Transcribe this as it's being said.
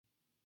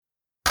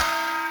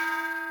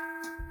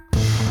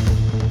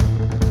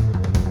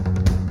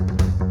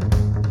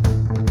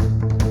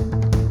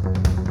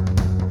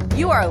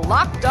are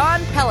Locked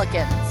On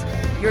Pelicans,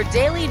 your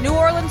daily New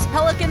Orleans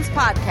Pelicans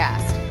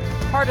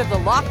podcast, part of the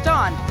Locked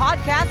On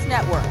Podcast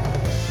Network,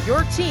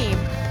 your team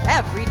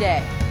every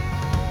day.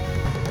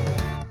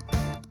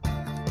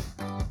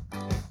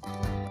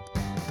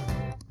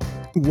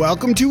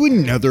 Welcome to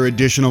another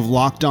edition of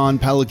Locked On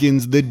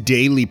Pelicans, the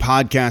daily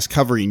podcast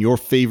covering your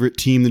favorite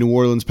team, the New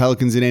Orleans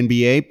Pelicans in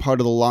NBA, part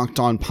of the Locked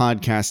On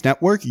Podcast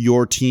Network,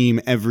 your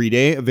team every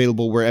day,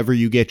 available wherever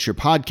you get your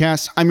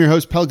podcasts. I'm your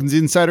host, Pelicans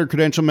Insider,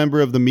 credential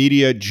member of the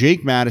media,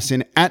 Jake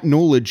Madison, at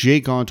NOLA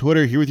Jake on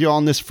Twitter, here with you all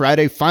on this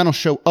Friday, final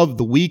show of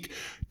the week.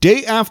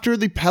 Day after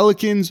the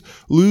Pelicans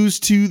lose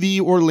to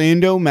the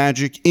Orlando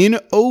Magic in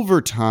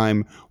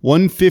overtime,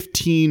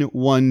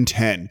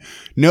 115-110.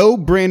 No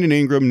Brandon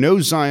Ingram, no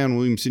Zion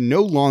Williamson,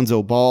 no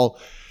Lonzo Ball.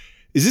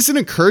 Is this an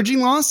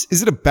encouraging loss?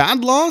 Is it a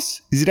bad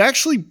loss? Is it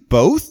actually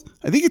both?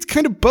 I think it's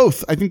kind of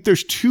both. I think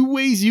there's two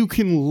ways you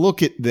can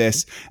look at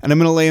this, and I'm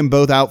going to lay them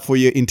both out for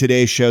you in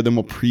today's show. Then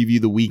we'll preview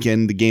the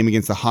weekend, the game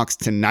against the Hawks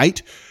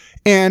tonight,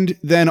 and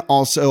then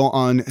also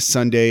on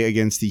Sunday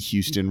against the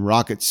Houston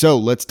Rockets. So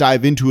let's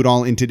dive into it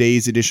all in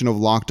today's edition of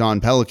Locked On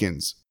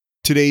Pelicans.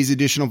 Today's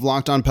edition of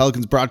Locked On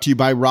Pelicans brought to you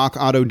by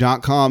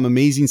RockAuto.com.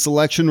 Amazing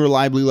selection,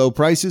 reliably low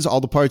prices, all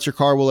the parts your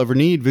car will ever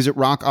need. Visit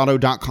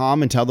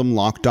RockAuto.com and tell them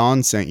Locked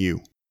On sent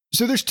you.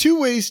 So there's two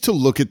ways to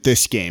look at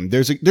this game.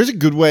 There's a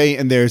good way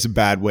and there's a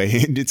bad way.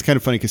 And it's kind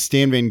of funny because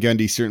Stan Van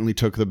Gundy certainly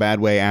took the bad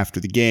way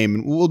after the game.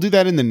 And we'll do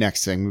that in the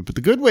next segment. But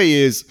the good way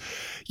is,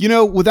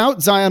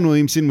 without Zion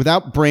Williamson,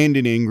 without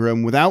Brandon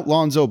Ingram, without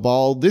Lonzo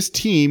Ball, this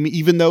team,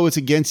 even though it's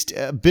against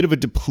a bit of a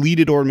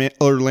depleted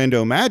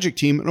Orlando Magic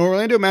team, an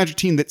Orlando Magic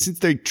team that since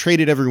they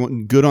traded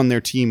everyone good on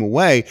their team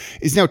away,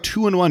 is now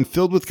 2-1,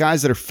 filled with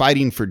guys that are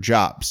fighting for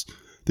jobs.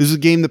 This is a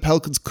game the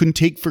Pelicans couldn't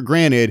take for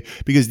granted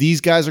because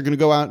these guys are going to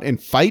go out and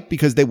fight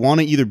because they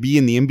want to either be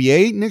in the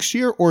NBA next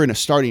year or in a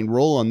starting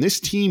role on this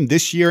team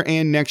this year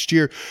and next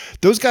year.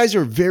 Those guys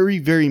are very,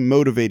 very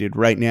motivated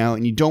right now,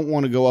 and you don't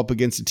want to go up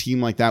against a team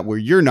like that where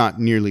you're not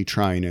nearly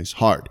trying as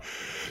hard.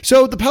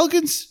 So the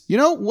Pelicans,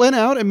 went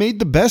out and made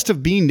the best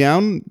of being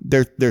down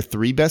their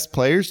three best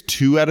players,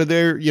 two out of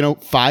their,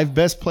 five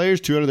best players,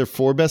 two out of their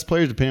four best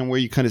players, depending on where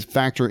you kind of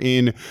factor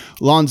in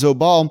Lonzo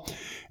Ball.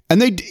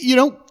 And they,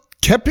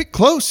 kept it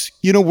close.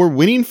 We're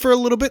winning for a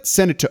little bit,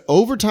 sent it to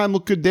overtime,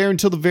 looked good there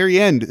until the very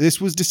end. This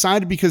was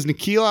decided because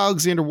Nickeil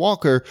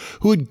Alexander-Walker,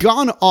 who had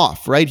gone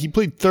off, right? He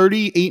played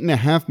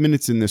 38.5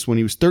 minutes in this one.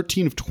 He was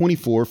 13 of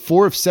 24,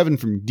 4 of 7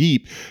 from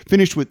deep,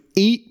 finished with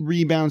 8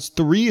 rebounds,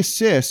 3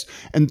 assists,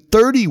 and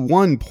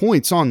 31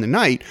 points on the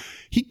night.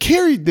 He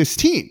carried this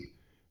team.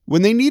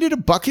 When they needed a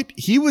bucket,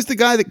 he was the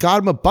guy that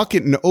got him a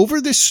bucket. And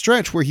over this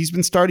stretch where he's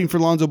been starting for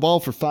Lonzo Ball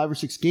for 5 or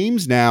 6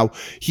 games now,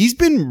 he's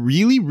been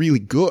really, really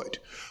good.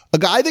 A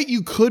guy that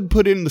you could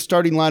put in the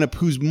starting lineup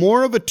who's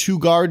more of a 2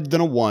 guard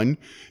than a 1,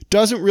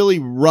 doesn't really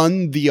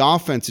run the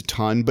offense a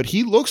ton, but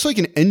he looks like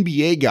an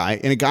NBA guy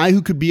and a guy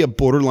who could be a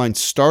borderline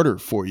starter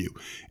for you.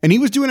 And he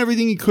was doing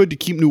everything he could to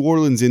keep New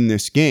Orleans in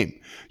this game.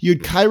 You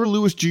had Kira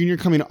Lewis Jr.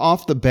 coming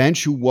off the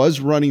bench who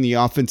was running the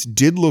offense,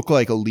 did look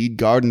like a lead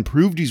guard and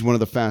proved he's one of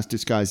the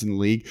fastest guys in the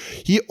league.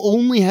 He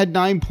only had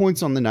 9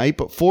 points on the night,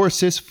 but 4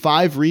 assists,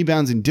 5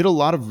 rebounds, and did a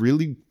lot of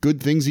really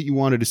good things that you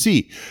wanted to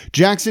see.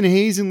 Jackson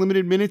Hayes in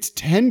limited minutes,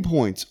 10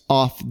 points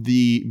off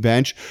the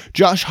bench.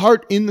 Josh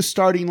Hart in the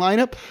starting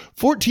lineup,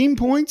 14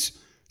 points,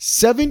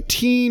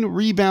 17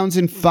 rebounds,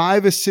 and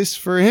 5 assists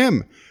for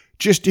him.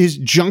 Just his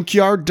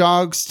junkyard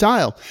dog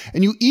style.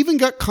 And you even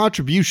got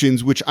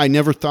contributions, which I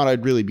never thought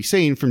I'd really be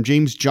saying, from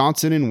James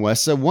Johnson and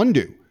Wes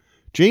Iwundu.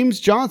 James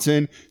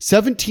Johnson,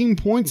 17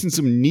 points and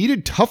some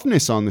needed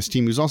toughness on this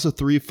team. He was also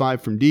 3 of 5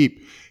 from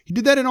deep. He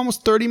did that in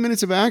almost 30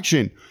 minutes of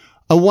action.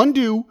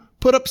 Iwundu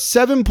put up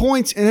 7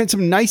 points and had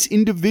some nice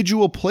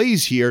individual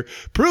plays here,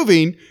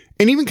 proving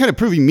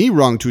me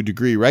wrong to a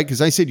degree, right?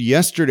 Because I said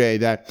yesterday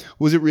that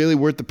was it really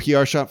worth the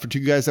PR shot for 2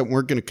 guys that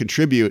weren't going to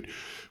contribute?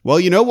 Well,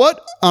 you know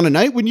what? On a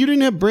night when you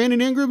didn't have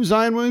Brandon Ingram,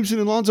 Zion Williamson,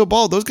 and Lonzo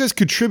Ball, those guys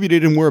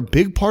contributed and were a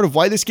big part of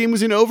why this game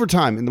was in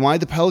overtime and why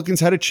the Pelicans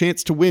had a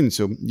chance to win.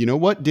 So, you know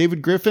what?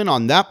 David Griffin,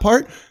 on that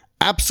part,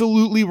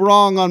 absolutely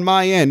wrong on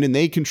my end, and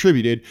they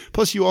contributed.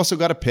 Plus, you also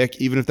got a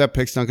pick, even if that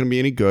pick's not going to be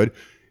any good,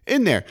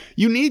 in there.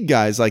 You need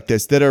guys like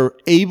this that are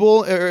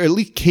able, or at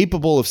least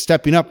capable of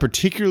stepping up,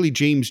 particularly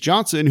James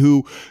Johnson,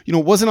 who,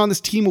 wasn't on this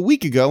team a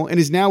week ago and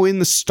is now in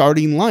the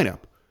starting lineup.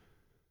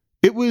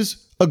 It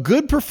was a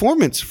good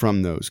performance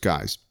from those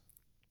guys.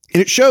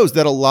 And it shows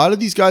that a lot of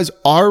these guys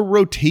are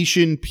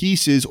rotation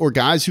pieces or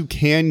guys who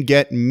can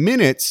get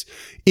minutes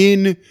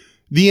in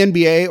the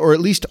NBA or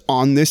at least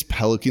on this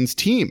Pelicans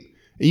team.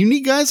 And you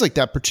need guys like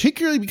that,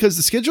 particularly because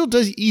the schedule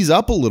does ease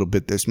up a little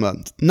bit this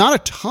month. Not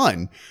a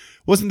ton.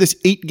 It wasn't this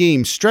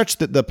 8-game stretch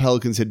that the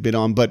Pelicans had been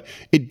on, but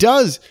it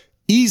does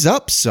ease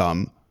up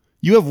some.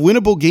 You have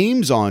winnable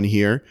games on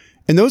here.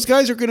 And those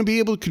guys are going to be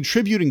able to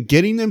contribute and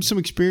getting them some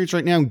experience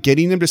right now and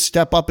getting them to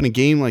step up in a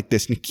game like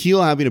this.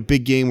 Nickeil having a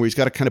big game where he's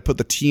got to kind of put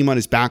the team on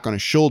his back, on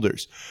his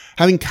shoulders.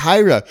 Having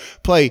Kira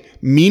play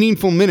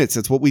meaningful minutes.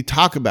 That's what we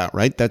talk about,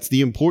 right? That's the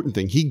important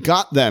thing. He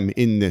got them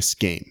in this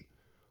game.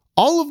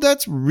 All of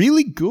that's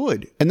really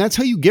good. And that's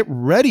how you get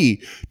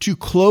ready to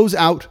close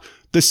out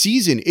the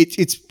season.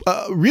 It's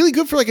really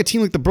good for like a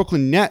team like the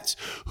Brooklyn Nets,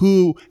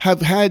 who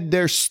have had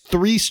their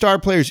 3 star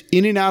players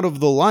in and out of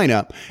the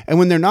lineup. And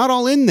when they're not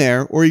all in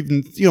there, or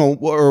even,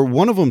 or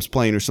one of them's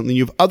playing or something,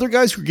 you have other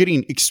guys who are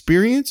getting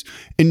experience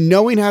and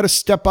knowing how to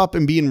step up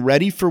and being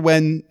ready for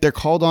when they're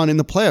called on in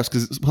the playoffs.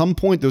 Because at some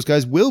point, those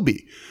guys will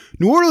be.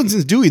 New Orleans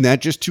is doing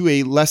that, just to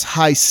a less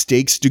high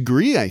stakes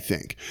degree, I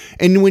think.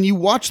 And when you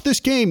watch this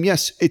game,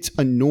 yes, it's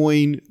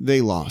annoying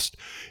they lost.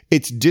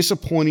 It's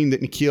disappointing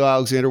that Nickeil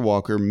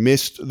Alexander-Walker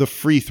missed the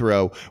free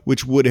throw,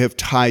 which would have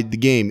tied the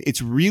game.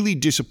 It's really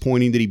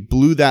disappointing that he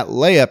blew that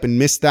layup and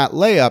missed that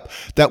layup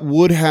that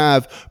would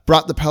have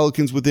brought the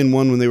Pelicans within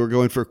 1 when they were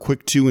going for a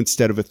quick 2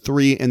 instead of a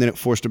 3, and then it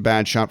forced a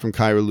bad shot from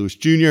Kira Lewis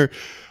Jr.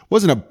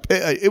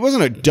 It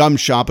wasn't a dumb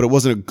shot, but it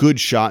wasn't a good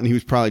shot, and he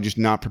was probably just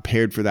not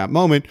prepared for that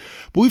moment.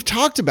 But we've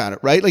talked about it,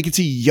 right? Like, it's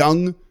a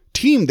young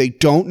team. They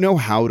don't know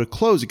how to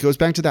close. It goes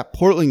back to that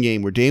Portland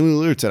game where Damian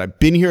Lillard said, I've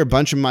been here a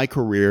bunch in my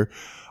career.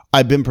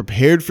 I've been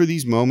prepared for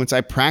these moments.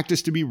 I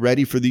practice to be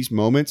ready for these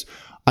moments.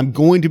 I'm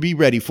going to be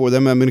ready for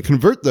them. I'm going to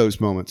convert those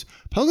moments.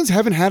 Pelicans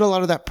haven't had a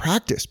lot of that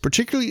practice,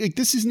 particularly like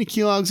this is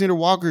Nickeil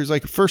Alexander-Walker's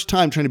like first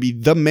time trying to be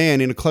the man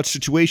in a clutch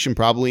situation,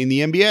 probably in the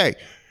NBA.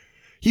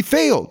 He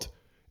failed.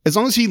 As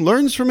long as he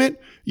learns from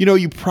it,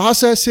 you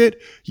process it,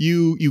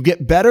 you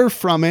get better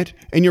from it,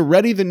 and you're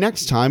ready the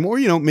next time, or,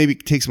 maybe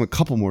it takes him a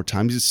couple more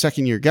times. He's a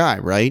second-year guy,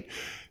 right?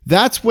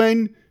 That's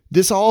when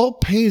this all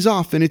pays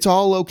off and it's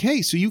all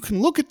okay. So you can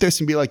look at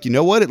this and be like, you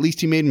know what? At least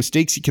he made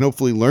mistakes. He can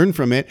hopefully learn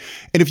from it.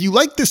 And if you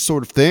like this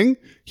sort of thing,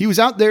 he was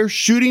out there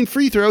shooting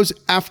free throws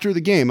after the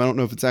game. I don't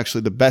know if it's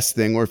actually the best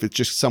thing or if it's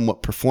just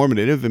somewhat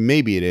performative, and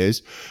maybe it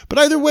is. But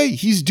either way,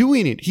 he's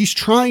doing it. He's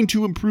trying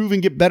to improve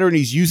and get better, and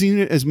he's using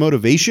it as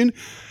motivation.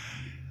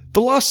 The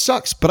loss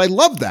sucks, but I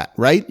love that,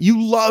 right?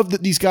 You love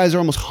that these guys are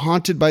almost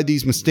haunted by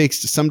these mistakes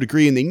to some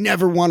degree, and they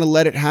never want to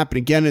let it happen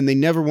again, and they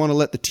never want to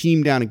let the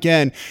team down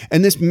again.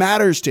 And this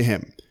matters to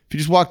him. If you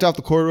just walked off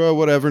the court or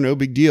whatever, no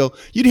big deal,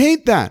 you'd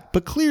hate that.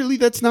 But clearly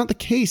that's not the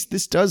case.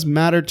 This does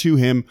matter to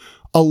him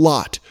a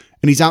lot,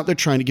 and he's out there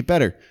trying to get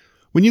better.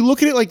 When you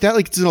look at it like that,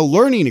 like it's a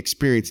learning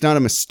experience, not a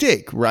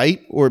mistake, right?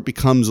 Or it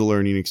becomes a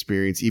learning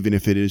experience, even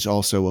if it is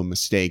also a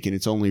mistake. And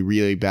it's only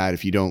really bad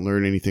if you don't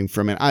learn anything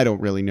from it. I don't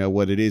really know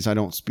what it is. I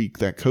don't speak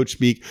that coach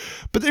speak,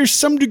 but there's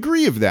some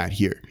degree of that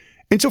here.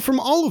 And so from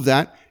all of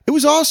that, it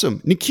was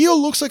awesome.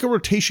 Nickeil looks like a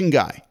rotation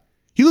guy.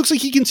 He looks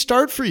like he can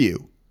start for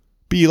you.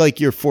 Be like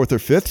your 4th or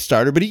 5th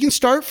starter, but he can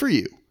start for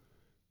you.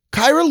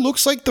 Kira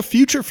looks like the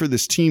future for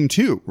this team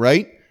too,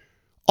 right?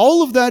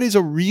 All of that is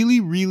a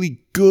really,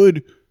 really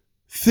good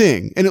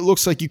thing. And it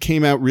looks like you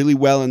came out really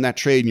well in that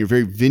trade and you're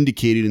very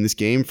vindicated in this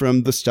game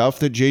from the stuff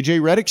that JJ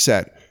Redick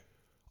said.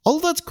 All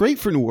of that's great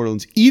for New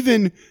Orleans,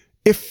 even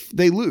if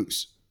they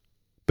lose.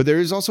 But there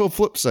is also a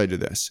flip side to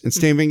this. And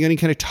Stan Van Gundy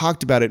kind of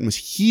talked about it and was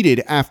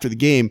heated after the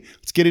game.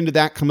 Let's get into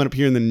that coming up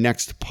here in the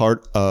next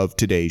part of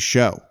today's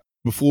show.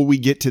 Before we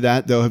get to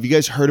that, though, have you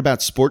guys heard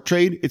about Sport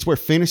Trade? It's where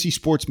fantasy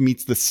sports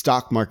meets the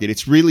stock market.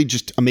 It's really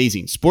just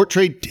amazing. Sport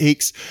Trade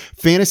takes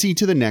fantasy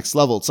to the next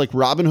level. It's like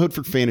Robinhood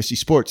for fantasy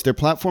sports. Their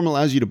platform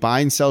allows you to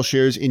buy and sell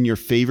shares in your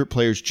favorite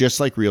players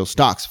just like real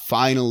stocks.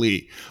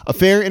 Finally, a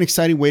fair and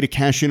exciting way to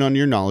cash in on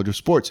your knowledge of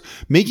sports.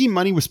 Making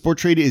money with Sport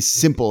Trade is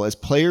simple as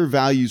player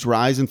values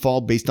rise and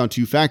fall based on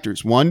 2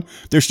 factors. 1,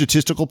 their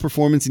statistical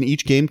performance in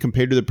each game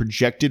compared to the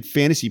projected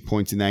fantasy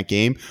points in that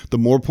game. The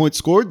more points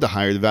scored, the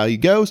higher the value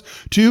goes.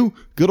 2,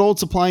 good old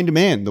supply and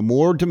demand. The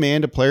more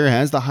demand a player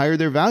has, the higher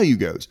their value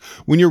goes.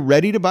 When you're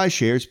ready to buy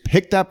shares,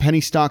 pick that penny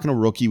stock in a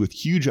rookie with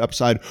huge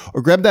upside,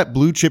 or grab that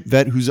blue chip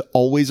vet who's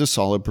always a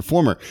solid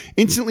performer.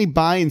 Instantly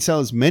buy and sell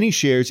as many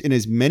shares in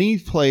as many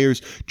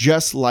players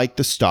just like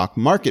the stock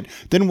market.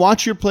 Then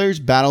watch your players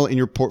battle and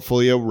your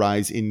portfolio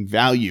rise in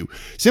value.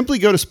 Simply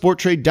go to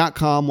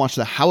sporttrade.com, watch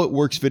the How It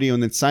Works video,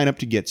 and then sign up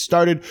to get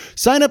started.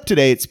 Sign up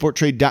today at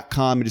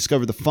sporttrade.com and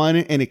discover the fun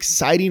and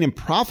exciting and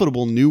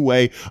profitable new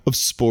way of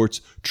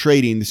sports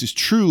trading. This is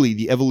truly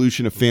the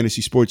evolution of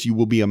fantasy sports. You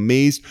will be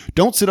amazed.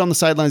 Don't sit on the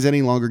sidelines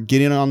any longer.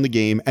 Get in on the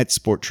game at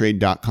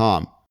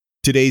sporttrade.com.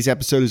 Today's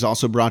episode is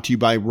also brought to you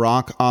by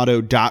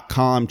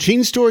RockAuto.com.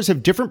 Chain stores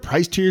have different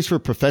price tiers for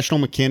professional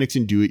mechanics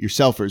and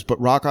do-it-yourselfers, but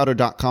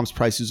RockAuto.com's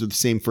prices are the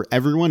same for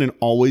everyone and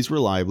always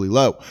reliably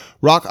low.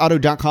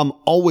 RockAuto.com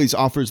always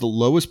offers the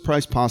lowest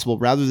price possible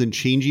rather than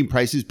changing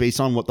prices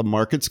based on what the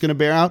market's going to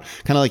bear out,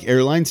 kind of like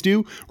airlines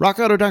do.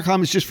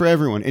 RockAuto.com is just for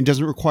everyone and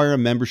doesn't require a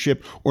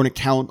membership or an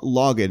account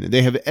login.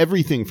 They have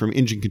everything from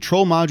engine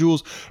control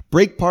modules,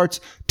 brake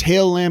parts,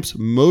 tail lamps,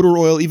 motor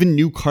oil, even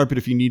new carpet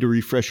if you need to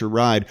refresh your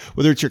ride.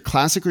 Whether it's your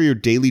classic or your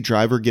daily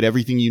driver, get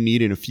everything you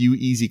need in a few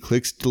easy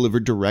clicks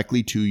delivered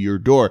directly to your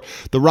door.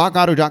 The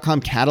RockAuto.com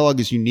catalog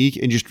is unique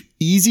and just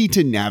easy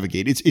to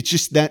navigate. It's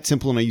just that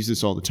simple, and I use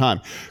this all the time.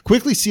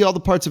 Quickly see all the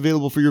parts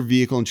available for your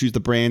vehicle and choose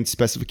the brand,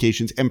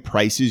 specifications, and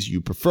prices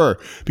you prefer.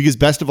 Because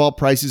best of all,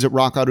 prices at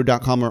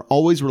RockAuto.com are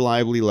always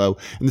reliably low,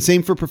 and the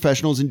same for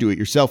professionals and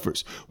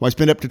do-it-yourselfers. Why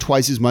spend up to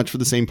twice as much for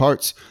the same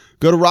parts?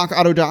 Go to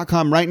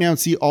rockauto.com right now and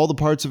see all the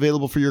parts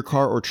available for your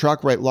car or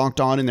truck. Right,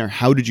 Locked On in there.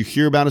 How did you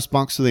hear about us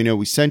box so they know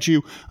we sent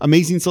you?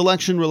 Amazing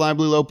selection,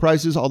 reliably low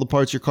prices, all the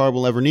parts your car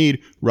will ever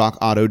need.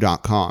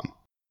 rockauto.com.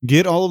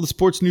 Get all of the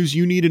sports news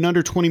you need in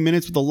under 20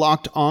 minutes with the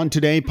Locked On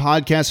Today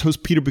podcast.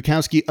 Host Peter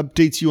Bukowski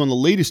updates you on the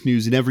latest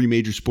news in every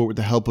major sport with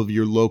the help of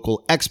your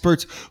local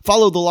experts.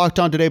 Follow the Locked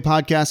On Today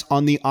podcast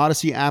on the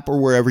Odyssey app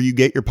or wherever you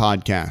get your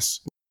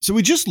podcasts. So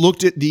we just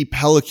looked at the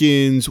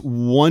Pelicans'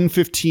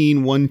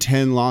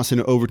 115-110 loss in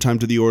overtime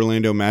to the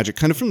Orlando Magic,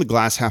 kind of from the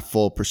glass half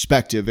full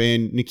perspective.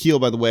 And Nickeil,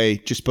 by the way,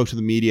 just spoke to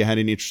the media, had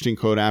an interesting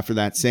quote after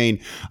that saying,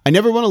 "I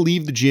never want to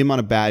leave the gym on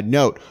a bad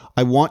note.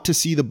 I want to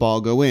see the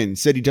ball go in."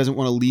 Said he doesn't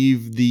want to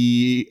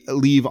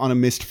leave on a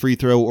missed free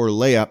throw or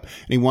layup,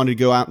 and he wanted to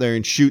go out there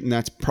and shoot, and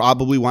that's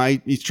probably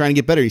why he's trying to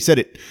get better. He said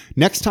it,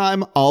 "Next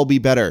time I'll be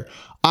better."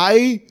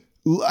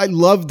 I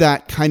love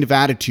that kind of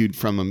attitude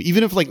from him.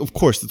 Even if, like, of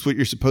course, that's what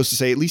you're supposed to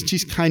say. At least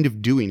he's kind of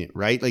doing it,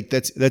 right? Like,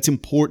 that's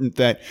important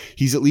that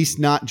he's at least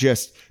not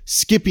just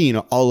skipping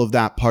all of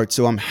that part.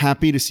 So I'm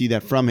happy to see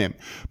that from him.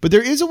 But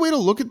there is a way to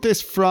look at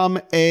this from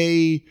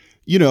a,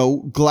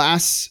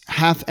 glass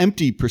half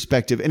empty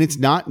perspective. And it's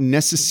not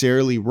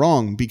necessarily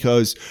wrong,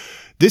 because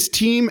this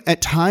team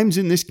at times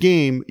in this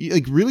game,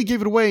 like, really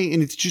gave it away.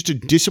 And it's just a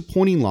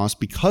disappointing loss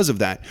because of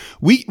that.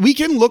 We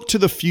can look to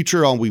the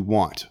future all we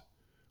want.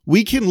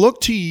 We can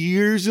look to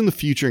years in the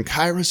future, and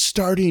Kyra's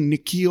starting,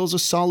 Nickeil's a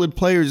solid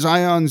player,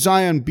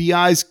 Zion,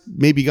 BI's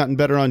maybe gotten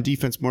better on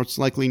defense, most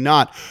likely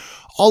not.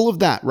 All of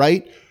that,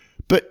 right?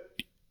 But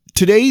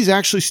today's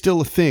actually still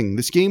a thing.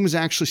 This game is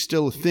actually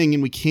still a thing,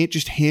 and we can't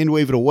just hand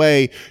wave it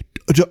away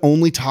to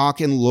only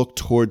talk and look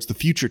towards the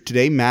future.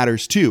 Today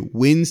matters too.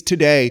 Wins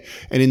today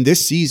and in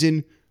this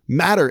season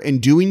matter,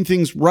 and doing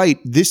things right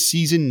this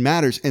season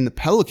matters. And the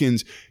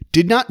Pelicans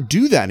did not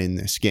do that in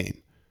this game.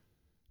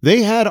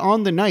 They had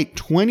on the night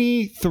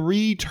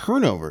 23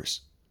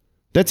 turnovers.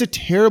 That's a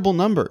terrible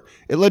number.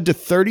 It led to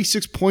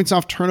 36 points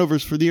off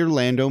turnovers for the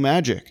Orlando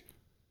Magic.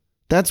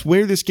 That's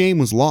where this game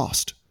was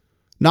lost.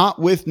 Not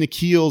with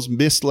Nickeil's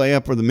missed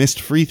layup or the missed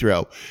free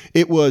throw.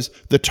 It was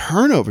the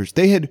turnovers.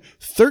 They had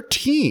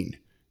 13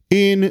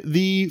 in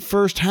the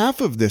first half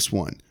of this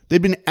one.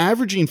 They'd been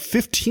averaging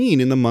 15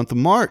 in the month of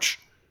March.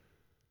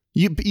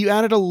 You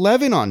added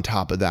 11 on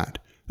top of that.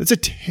 That's a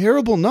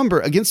terrible number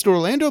against an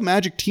Orlando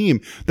Magic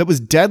team that was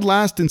dead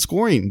last in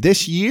scoring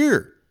this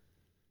year.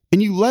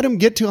 And you let them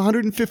get to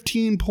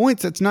 115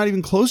 points. That's not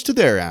even close to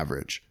their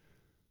average.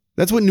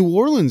 That's what New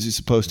Orleans is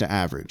supposed to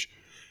average.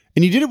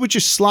 And you did it with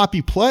just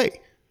sloppy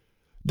play.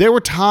 There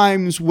were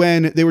times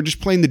when they were just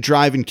playing the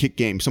drive and kick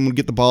game. Someone would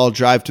get the ball,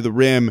 drive to the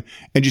rim,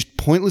 and just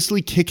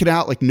pointlessly kick it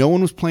out like no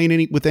one was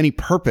playing with any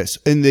purpose.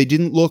 And they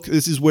didn't look,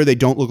 this is where they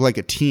don't look like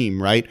a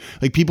team, right?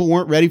 Like, people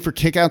weren't ready for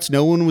kickouts.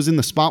 No one was in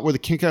the spot where the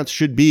kickouts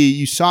should be.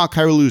 You saw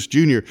Kira Lewis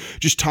Jr.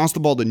 just toss the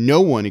ball to no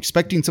one,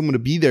 expecting someone to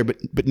be there,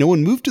 but no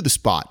one moved to the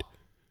spot.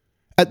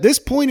 At this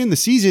point in the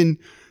season,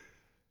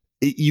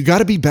 you got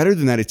to be better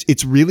than that.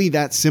 It's really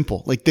that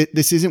simple. Like,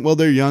 this isn't, well,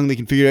 they're young, they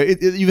can figure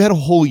it out. You've had a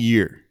whole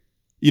year.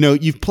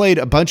 You've played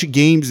a bunch of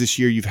games this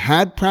year. You've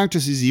had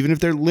practices, even if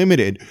they're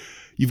limited.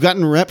 You've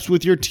gotten reps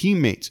with your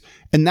teammates.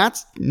 And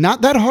that's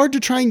not that hard to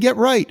try and get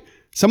right.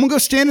 Someone go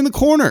stand in the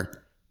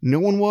corner. No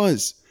one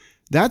was.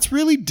 That's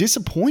really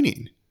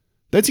disappointing.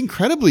 That's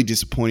incredibly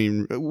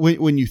disappointing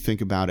when you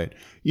think about it.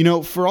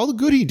 For all the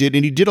good he did,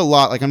 and he did a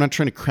lot. Like, I'm not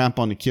trying to crap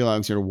on Nickeil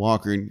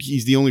Alexander-Walker, and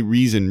he's the only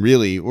reason,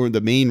 really, or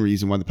the main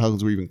reason why the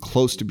Pelicans were even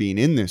close to being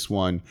in this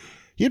one.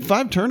 He had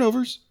 5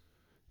 turnovers.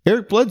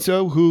 Eric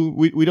Bledsoe, who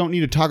we don't need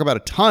to talk about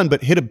a ton,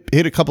 but hit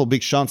a couple of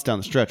big shots down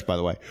the stretch, by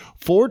the way.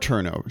 4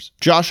 turnovers.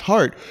 Josh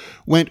Hart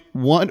went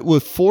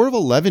 4 of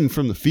 11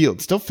 from the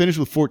field. Still finished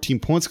with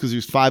 14 points because he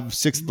was 5 of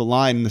 6 at the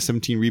line, and the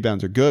 17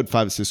 rebounds are good.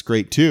 5 assists,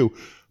 great too.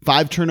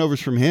 5 turnovers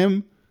from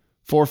him.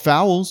 4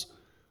 fouls.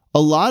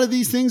 A lot of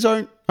these things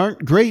aren't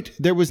great.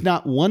 There was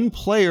not one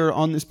player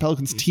on this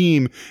Pelicans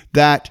team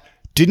that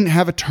didn't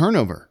have a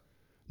turnover.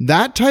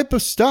 That type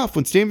of stuff,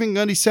 when Stan Van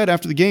Gundy said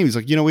after the game, he's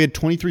like, we had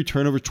 23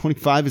 turnovers,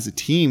 25 as a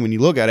team. When you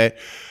look at it,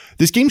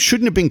 this game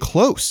shouldn't have been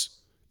close.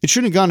 It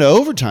shouldn't have gone to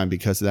overtime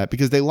because of that,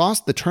 because they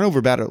lost the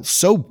turnover battle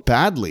so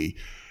badly.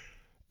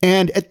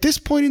 And at this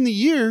point in the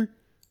year,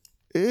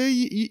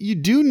 you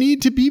do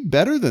need to be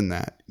better than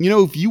that.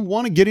 If you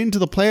want to get into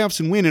the playoffs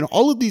and win, and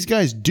all of these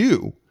guys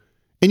do,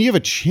 and you have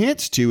a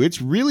chance to,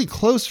 it's really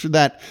close for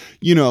that,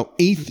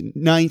 8th,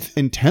 9th,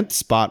 and 10th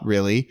spot,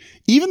 really.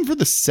 Even for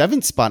the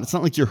 7th spot, it's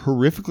not like you're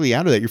horrifically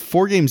out of that. You're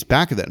 4 games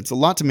back of that. It's a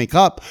lot to make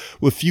up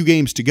with few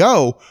games to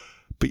go,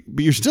 but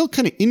you're still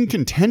kind of in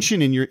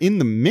contention, and you're in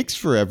the mix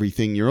for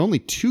everything. You're only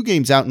 2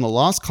 games out in the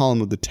loss column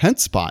of the 10th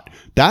spot.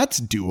 That's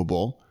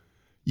doable.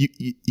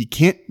 You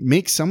can't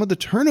make some of the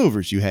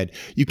turnovers you had.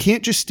 You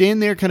can't just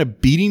stand there kind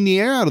of beating the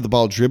air out of the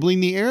ball, dribbling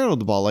the air out of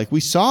the ball like we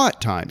saw at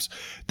times.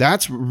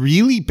 That's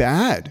really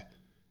bad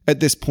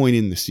at this point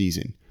in the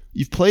season.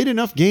 You've played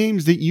enough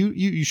games that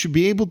you should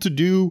be able to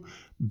do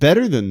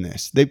better than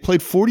this. They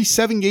played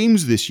 47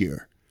 games this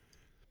year.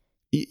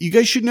 You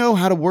guys should know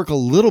how to work a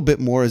little bit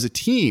more as a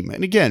team.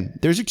 And again,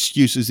 there's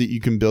excuses that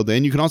you can build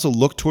in. You can also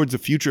look towards the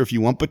future if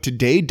you want, but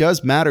today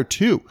does matter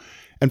too.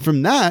 And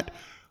from that,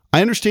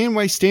 I understand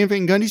why Stan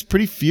Van Gundy's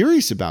pretty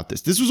furious about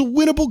this. This was a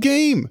winnable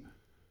game.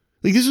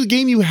 Like, this was a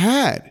game you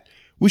had.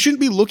 We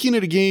shouldn't be looking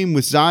at a game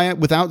with Zion,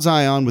 without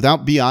Zion,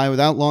 without BI,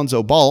 without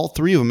Lonzo Ball,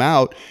 3 of them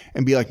out,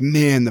 and be like,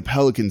 man, the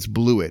Pelicans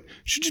blew it. It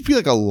should just be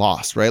like a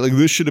loss, right? Like,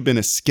 this should have been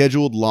a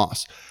scheduled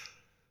loss.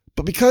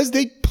 But because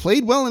they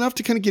played well enough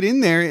to kind of get in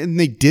there and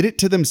they did it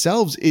to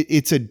themselves,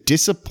 it's a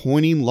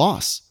disappointing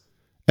loss.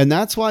 And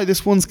that's why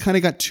this one's kind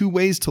of got two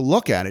ways to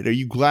look at it. Are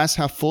you glass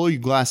half full? Are you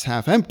glass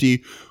half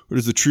empty? Or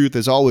does the truth,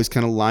 as always,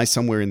 kind of lie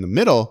somewhere in the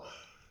middle?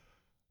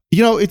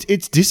 You know,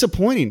 it's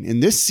disappointing.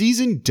 And this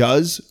season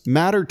does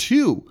matter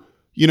too.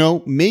 You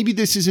know, maybe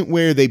this isn't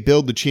where they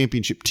build the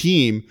championship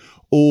team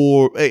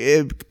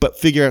but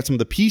figure out some of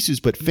the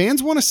pieces. But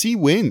fans want to see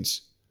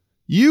wins.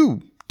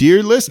 You,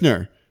 dear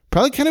listener,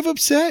 probably kind of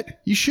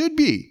upset. You should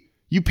be.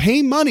 You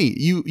pay money.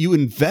 You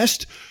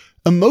invest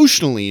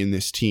emotionally in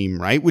this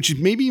team, right? Which is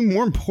maybe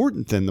more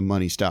important than the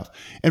money stuff.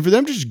 And for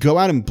them to just go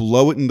out and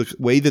blow it in the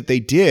way that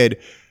they did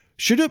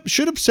should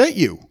upset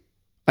you,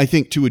 I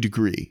think, to a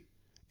degree.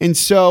 And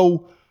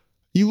so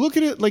you look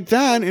at it like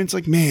that, and it's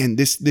like, man,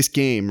 this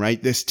game,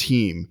 right? This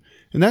team.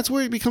 And that's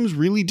where it becomes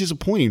really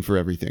disappointing for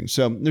everything.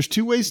 So there's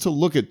two ways to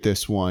look at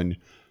this one.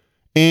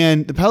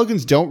 And the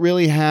Pelicans don't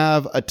really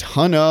have a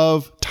ton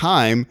of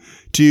time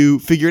to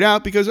figure it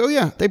out because, oh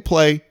yeah, they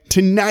play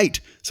tonight.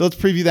 So let's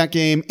preview that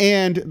game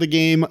and the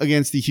game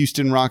against the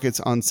Houston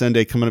Rockets on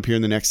Sunday coming up here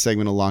in the next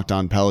segment of Locked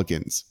On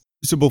Pelicans.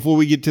 So before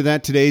we get to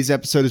that, today's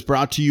episode is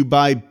brought to you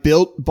by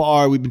Built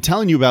Bar. We've been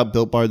telling you about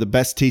Built Bar, the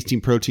best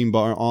tasting protein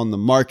bar on the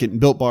market. And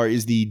Built Bar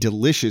is the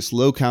delicious,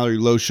 low-calorie,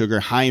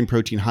 low-sugar, high in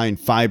protein, high in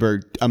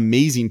fiber,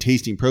 amazing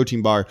tasting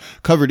protein bar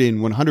covered in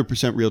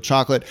 100% real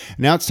chocolate.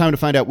 Now it's time to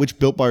find out which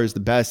Built Bar is the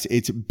best.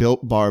 It's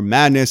Built Bar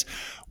Madness.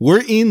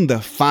 We're in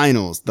the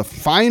finals. The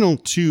final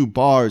two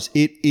bars.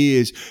 It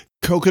is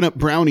Coconut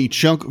Brownie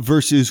Chunk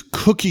versus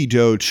Cookie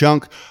Dough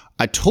Chunk.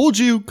 I told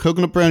you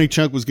Coconut Brownie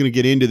Chunk was going to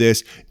get into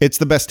this. It's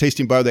the best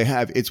tasting bar they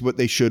have. It's what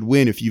they should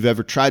win. If you've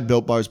ever tried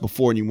Built Bars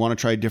before and you want to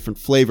try a different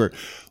flavor,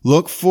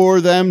 look for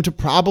them to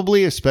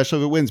probably, especially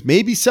if it wins,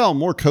 maybe sell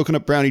more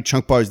Coconut Brownie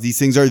Chunk bars. These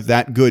things are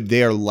that good.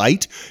 They are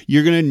light.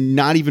 You're going to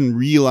not even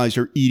realize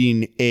you're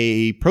eating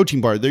a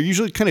protein bar. They're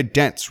usually kind of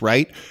dense,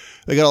 right?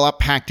 They got a lot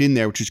packed in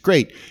there, which is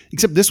great.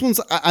 Except this one's,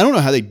 I don't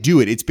know how they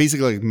do it. It's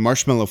basically like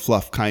marshmallow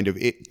fluff kind of.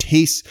 It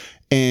tastes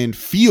and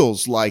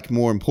feels like,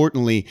 more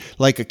importantly,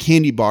 like a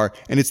candy bar.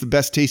 And it's the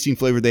best tasting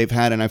flavor they've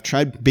had. And I've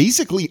tried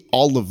basically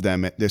all of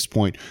them at this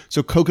point.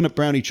 So Coconut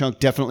Brownie Chunk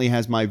definitely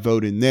has my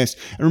vote in this.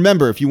 And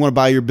remember, if you want to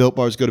buy your Built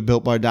Bars, go to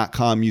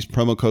BuiltBar.com. Use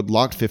promo code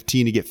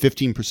LOCKED15 to get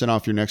 15%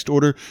 off your next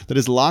order. That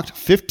is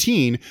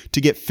LOCKED15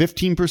 to get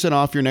 15%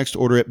 off your next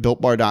order at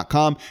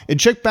BuiltBar.com. And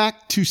check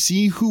back to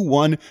see who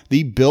won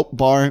the Built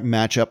Bar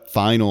matchup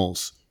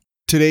finals.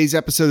 Today's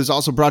episode is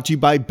also brought to you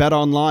by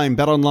BetOnline.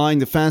 BetOnline,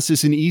 the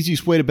fastest and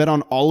easiest way to bet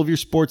on all of your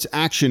sports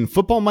action.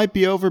 Football might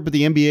be over, but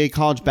the NBA,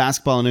 college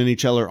basketball, and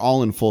NHL are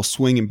all in full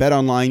swing. And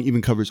BetOnline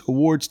even covers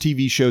awards,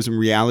 TV shows, and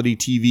reality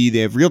TV. They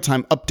have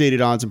real-time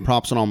updated odds and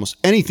props on almost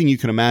anything you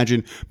can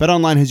imagine.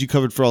 BetOnline has you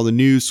covered for all the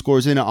news,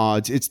 scores, and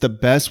odds. It's the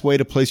best way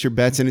to place your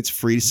bets, and it's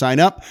free to sign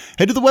up.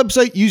 Head to the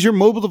website, use your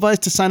mobile device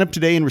to sign up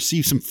today, and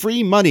receive some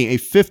free money, a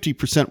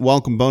 50%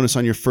 welcome bonus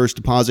on your first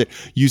deposit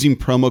using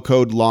promo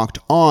code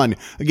LOCKEDON.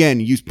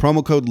 Again, use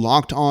promo code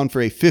LOCKEDON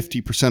for a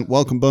 50%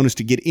 welcome bonus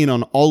to get in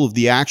on all of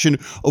the action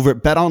over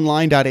at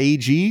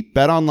betonline.ag.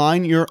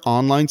 BetOnline, your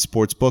online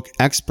sportsbook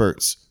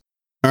experts.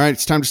 All right,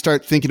 it's time to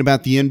start thinking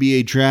about the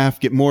NBA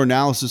draft. Get more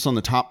analysis on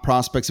the top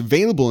prospects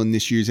available in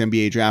this year's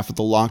NBA draft with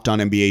the Locked On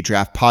NBA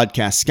Draft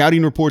podcast.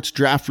 Scouting reports,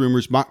 draft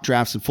rumors, mock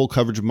drafts, and full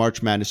coverage of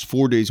March Madness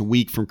 4 days a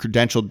week from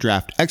credentialed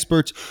draft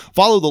experts.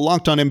 Follow the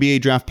Locked On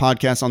NBA Draft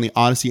podcast on the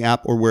Odyssey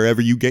app or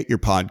wherever you get your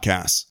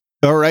podcasts.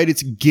 All right,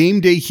 it's game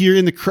day here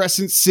in the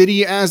Crescent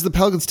City as the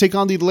Pelicans take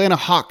on the Atlanta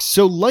Hawks.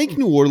 So like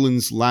New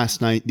Orleans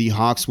last night, the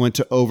Hawks went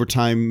to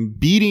overtime,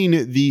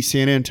 beating the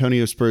San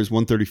Antonio Spurs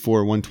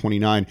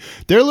 134-129.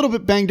 They're a little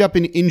bit banged up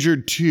and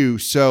injured too.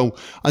 So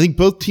I think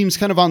both teams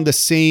kind of on the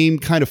same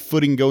kind of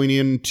footing going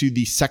into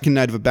the second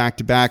night of a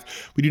back-to-back.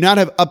 We do not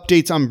have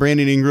updates on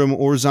Brandon Ingram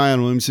or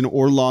Zion Williamson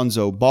or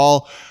Lonzo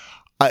Ball.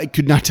 I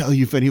could not tell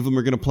you if any of them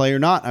are going to play or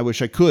not. I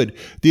wish I could.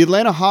 The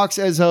Atlanta Hawks,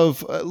 as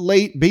of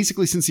late,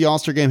 basically since the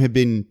All-Star game, have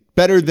been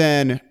better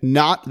than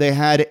not. They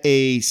had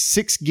a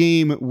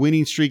 6-game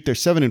winning streak. They're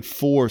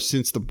 7-4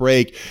 since the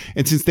break.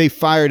 And since they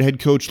fired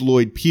head coach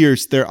Lloyd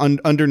Pierce, they're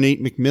under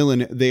Nate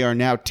McMillan. They are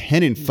now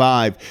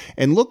 10-5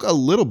 and look a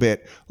little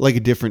bit like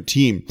a different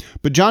team.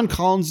 But John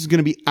Collins is going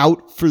to be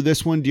out for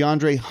this one.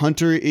 DeAndre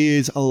Hunter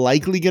is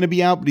likely going to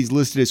be out, but he's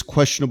listed as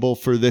questionable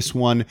for this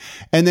one.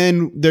 And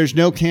then there's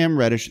no Cam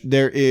Reddish.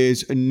 There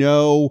is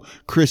no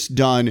Chris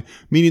Dunn,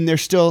 meaning they're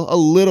still a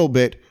little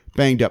bit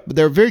banged up. But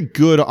they're a very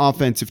good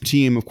offensive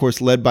team, of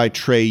course, led by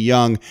Trae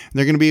Young. And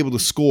they're going to be able to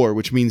score,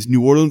 which means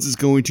New Orleans is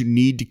going to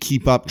need to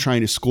keep up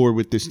trying to score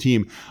with this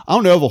team. I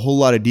don't know if a whole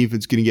lot of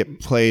defense is going to get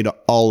played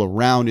all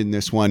around in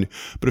this one.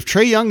 But if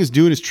Trae Young is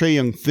doing his Trae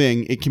Young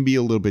thing, it can be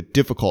a little bit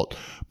difficult.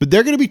 But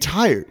they're going to be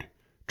tired.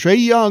 Trae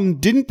Young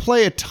didn't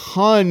play a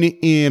ton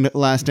in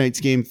last night's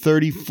game,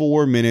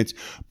 34 minutes,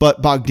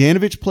 but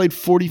Bogdanovich played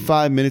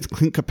 45 minutes.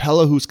 Clint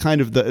Capella, who's kind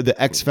of the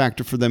X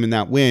factor for them in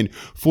that win,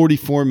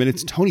 44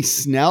 minutes. Tony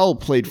Snell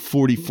played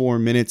 44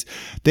 minutes.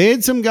 They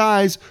had some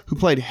guys who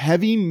played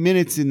heavy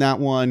minutes in that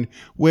one,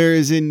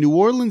 whereas in New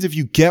Orleans, if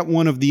you get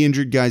one of the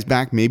injured guys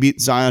back, maybe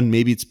it's Zion,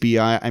 maybe it's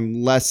B.I.,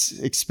 I'm less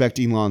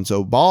expecting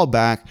Lonzo Ball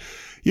back.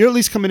 You're at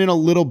least coming in a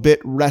little bit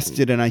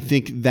rested, and I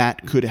think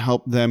that could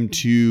help them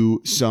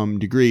to some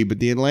degree. But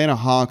the Atlanta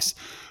Hawks,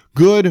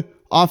 good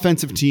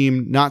offensive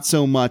team, not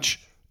so much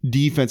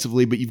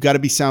defensively, but you've got to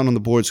be sound on the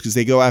boards because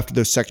they go after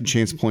those second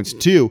chance points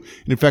too.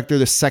 And in fact, they're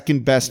the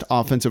second best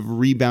offensive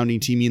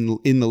rebounding team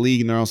in the league,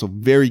 and they're also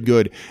very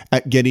good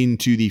at getting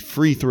to the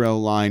free throw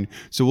line.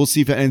 So we'll see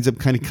if it ends up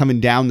kind of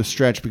coming down the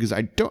stretch because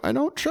I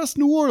don't trust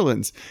New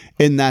Orleans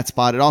in that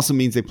spot. It also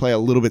means they play a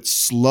little bit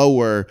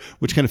slower,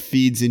 which kind of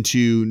feeds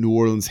into New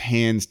Orleans'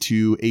 hands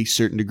to a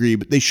certain degree.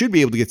 But they should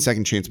be able to get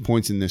second chance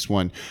points in this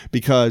one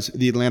because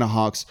the Atlanta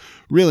Hawks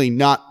really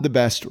not the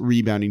best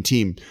rebounding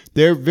team.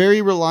 They're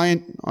very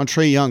reliant on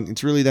Trae Young.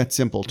 It's really that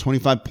simple.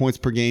 25 points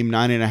per game,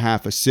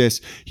 9.5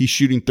 assists. He's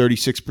shooting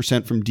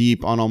 36% from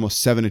deep on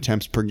almost 7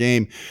 attempts per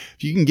game.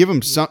 If you can give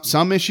him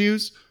some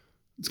issues,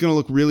 it's going to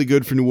look really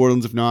good for New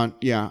Orleans. If not,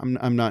 yeah,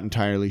 I'm not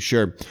entirely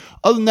sure.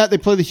 Other than that, they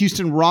play the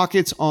Houston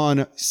Rockets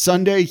on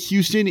Sunday.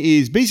 Houston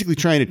is basically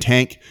trying to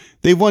tank.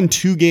 They've won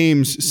 2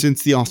 games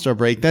since the All-Star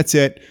break. That's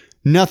it.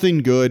 Nothing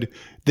good.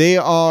 They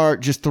are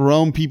just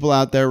throwing people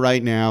out there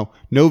right now.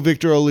 No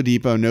Victor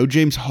Oladipo, no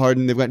James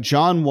Harden. They've got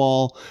John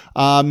Wall.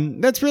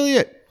 That's really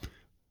it.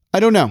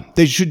 I don't know.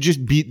 They should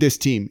just beat this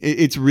team.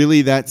 It's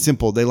really that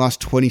simple. They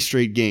lost 20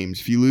 straight games.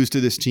 If you lose to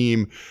this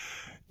team,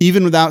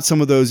 even without some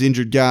of those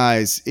injured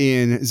guys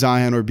in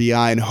Zion or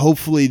B.I., and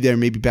hopefully they're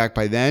maybe back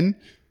by then,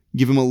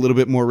 give them a little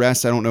bit more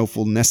rest. I don't know if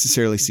we'll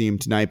necessarily see him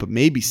tonight, but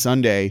maybe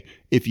Sunday.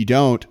 If you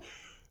don't,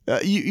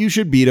 you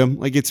should beat them.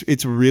 Like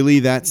it's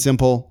really that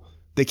simple.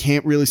 They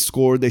can't really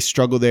score. They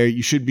struggle there.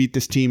 You should beat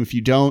this team. If you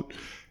don't,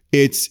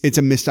 it's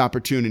a missed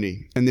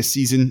opportunity. And this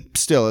season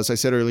still, as I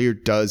said earlier,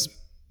 does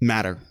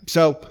matter.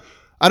 So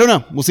I don't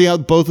know. We'll see how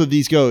both of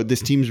these go. This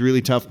team's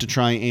really tough to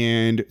try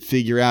and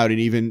figure out.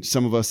 And even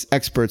some of us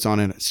experts on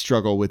it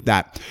struggle with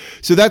that.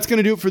 So that's going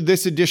to do it for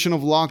this edition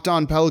of Locked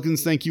On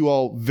Pelicans. Thank you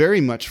all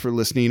very much for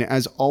listening.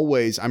 As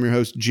always, I'm your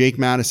host, Jake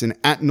Madison,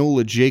 at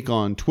NOLA Jake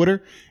on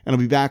Twitter. And I'll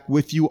be back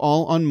with you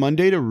all on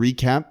Monday to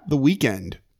recap the weekend.